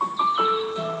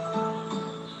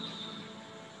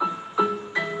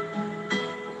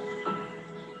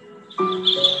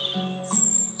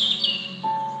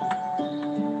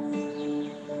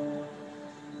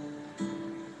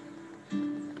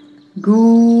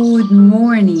Good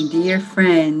morning, dear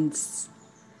friends.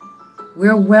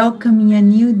 We're welcoming a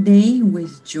new day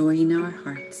with joy in our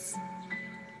hearts.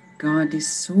 God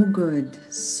is so good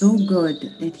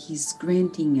that He's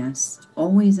granting us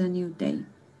always a new day.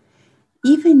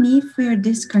 Even if we are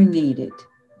discarnated,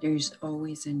 there's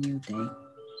always a new day.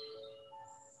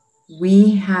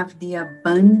 We have the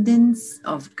abundance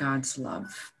of God's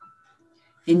love.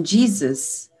 And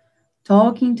Jesus,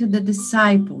 talking to the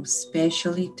disciples,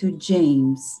 especially to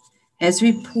James, as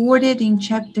reported in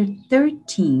chapter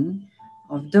 13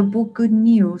 of the book Good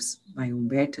News by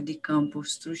Humberto de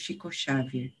Campos through Chico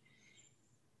Xavier,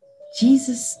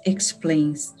 Jesus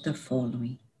explains the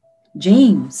following.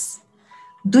 James,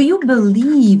 do you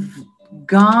believe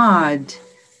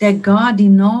that God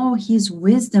in all his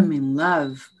wisdom and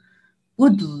love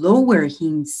would lower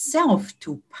himself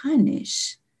to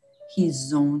punish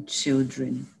his own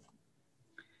children?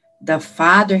 The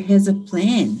Father has a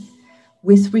plan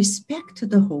with respect to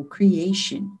the whole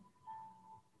creation.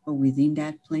 But within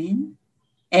that plan,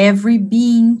 every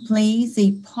being plays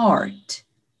a part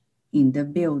in the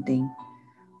building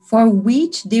for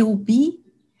which they will be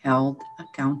held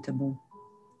accountable.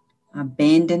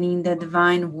 Abandoning the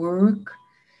divine work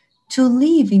to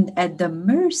live at the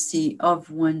mercy of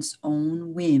one's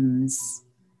own whims,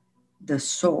 the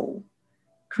soul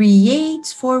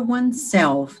creates for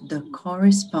oneself the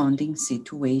corresponding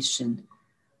situation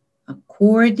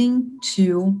according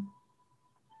to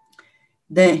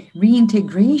the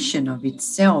reintegration of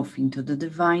itself into the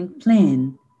divine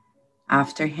plan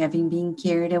after having been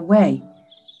carried away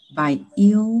by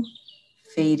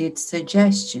ill-fated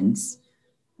suggestions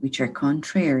which are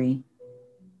contrary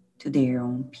to their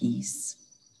own peace.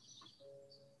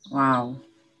 Wow.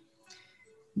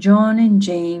 John and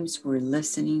James were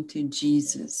listening to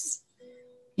Jesus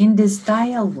in this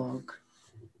dialogue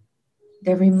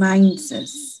that reminds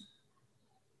us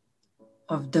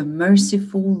of the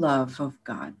merciful love of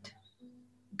God.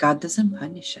 God doesn't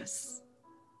punish us.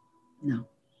 No.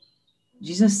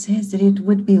 Jesus says that it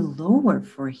would be lower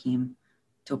for him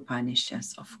to punish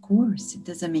us. Of course, it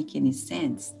doesn't make any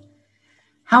sense.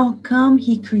 How come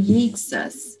he creates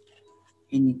us?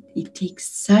 And it takes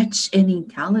such an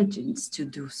intelligence to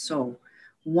do so,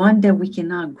 one that we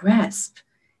cannot grasp,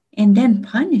 and then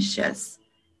punish us.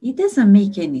 It doesn't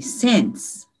make any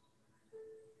sense.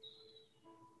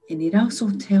 And it also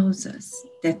tells us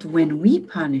that when we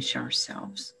punish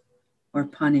ourselves or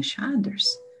punish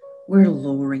others, we're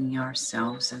lowering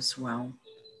ourselves as well.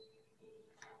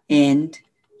 And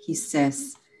he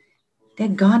says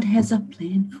that God has a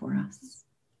plan for us.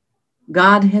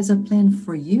 God has a plan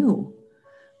for you.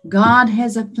 God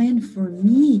has a plan for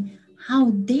me.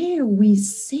 How dare we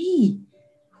say,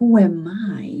 who am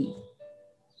I?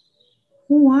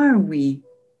 Who are we?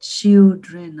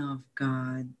 Children of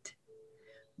God.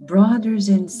 Brothers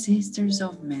and sisters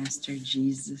of Master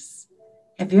Jesus.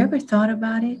 Have you ever thought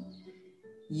about it?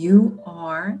 You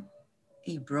are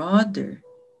a brother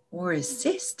or a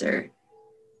sister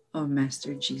of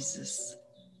Master Jesus.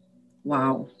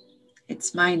 Wow,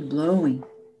 it's mind-blowing.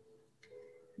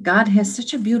 God has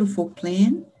such a beautiful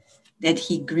plan that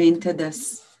he granted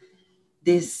us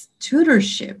this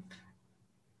tutorship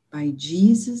by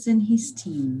Jesus and his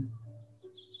team.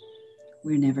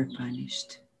 We're never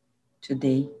punished.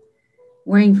 Today,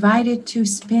 we're invited to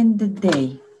spend the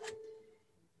day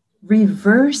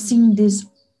reversing this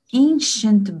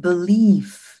ancient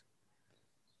belief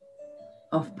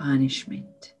of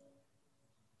punishment.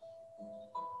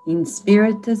 In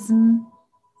Spiritism,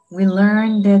 we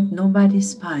learn that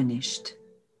nobody's punished.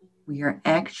 We are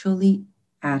actually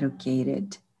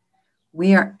educated.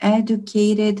 We are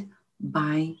educated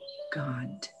by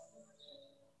God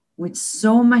with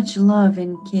so much love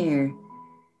and care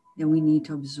that we need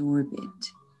to absorb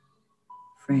it.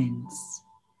 Friends,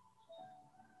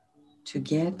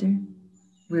 together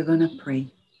we're going to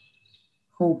pray,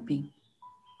 hoping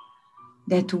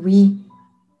that we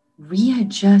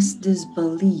readjust this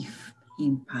belief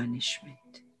in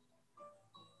punishment.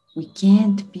 We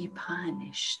can't be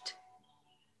punished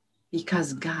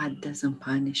because God doesn't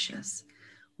punish us.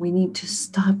 We need to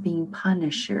stop being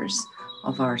punishers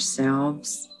of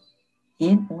ourselves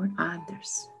and or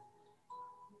others.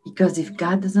 Because if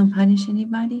God doesn't punish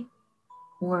anybody,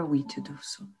 who are we to do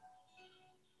so?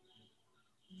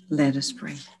 Let us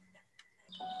pray.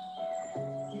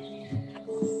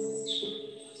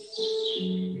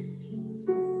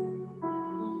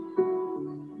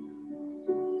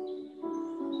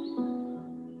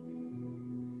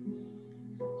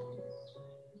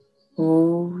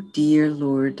 Oh, dear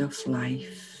Lord of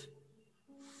life,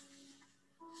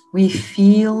 we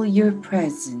feel your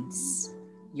presence,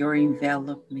 your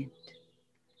envelopment.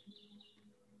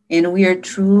 And we are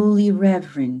truly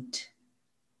reverent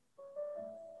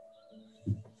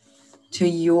to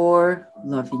your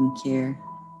loving care.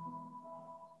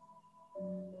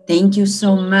 Thank you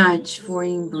so much for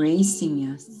embracing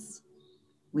us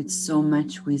with so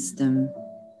much wisdom.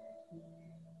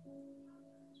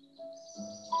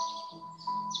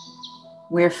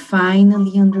 We're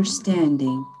finally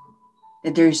understanding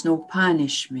that there is no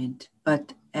punishment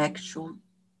but actual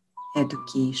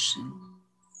education.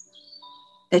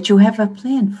 That you have a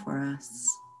plan for us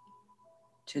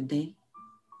today.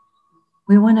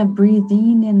 We want to breathe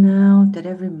in and out at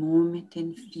every moment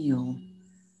and feel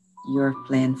your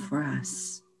plan for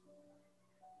us.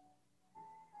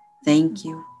 Thank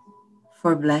you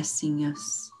for blessing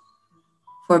us,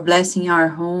 for blessing our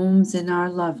homes and our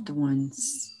loved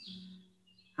ones,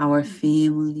 our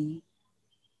family,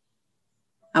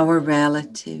 our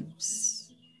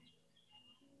relatives,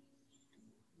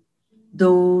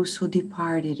 those who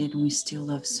departed and we still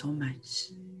love so much.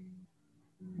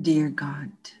 Dear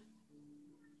God,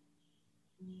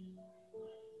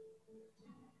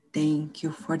 thank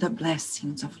you for the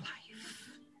blessings of life.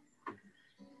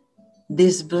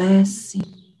 This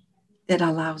blessing that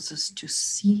allows us to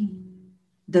see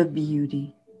the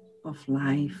beauty of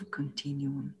life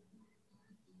continuum.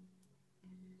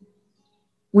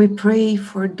 We pray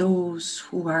for those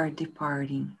who are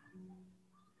departing,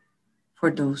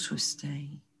 for those who stay,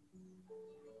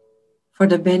 for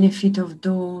the benefit of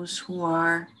those who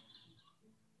are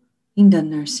in the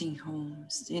nursing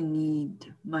homes and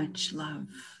need much love,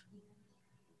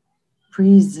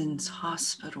 prisons,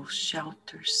 hospitals,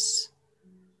 shelters.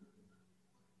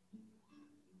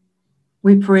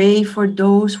 We pray for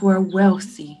those who are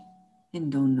wealthy and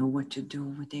don't know what to do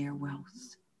with their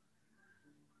wealth.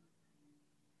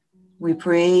 We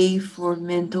pray for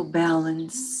mental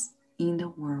balance in the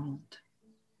world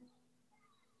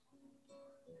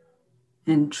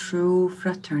and true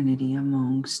fraternity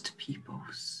amongst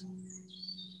peoples,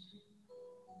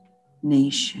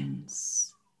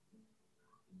 nations.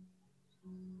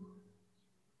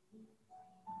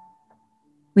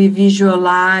 We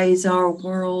visualize our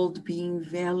world being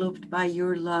enveloped by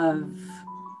your love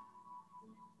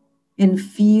and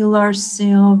feel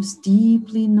ourselves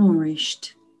deeply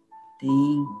nourished. Thank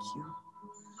you.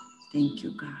 Thank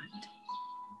you, God.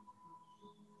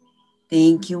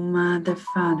 Thank you, Mother,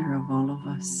 Father of all of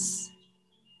us.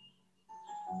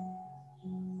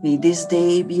 May this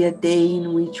day be a day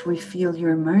in which we feel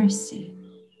your mercy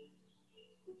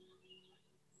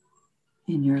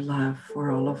and your love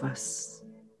for all of us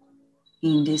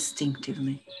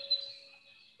indistinctively.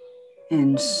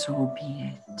 And so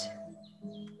be it.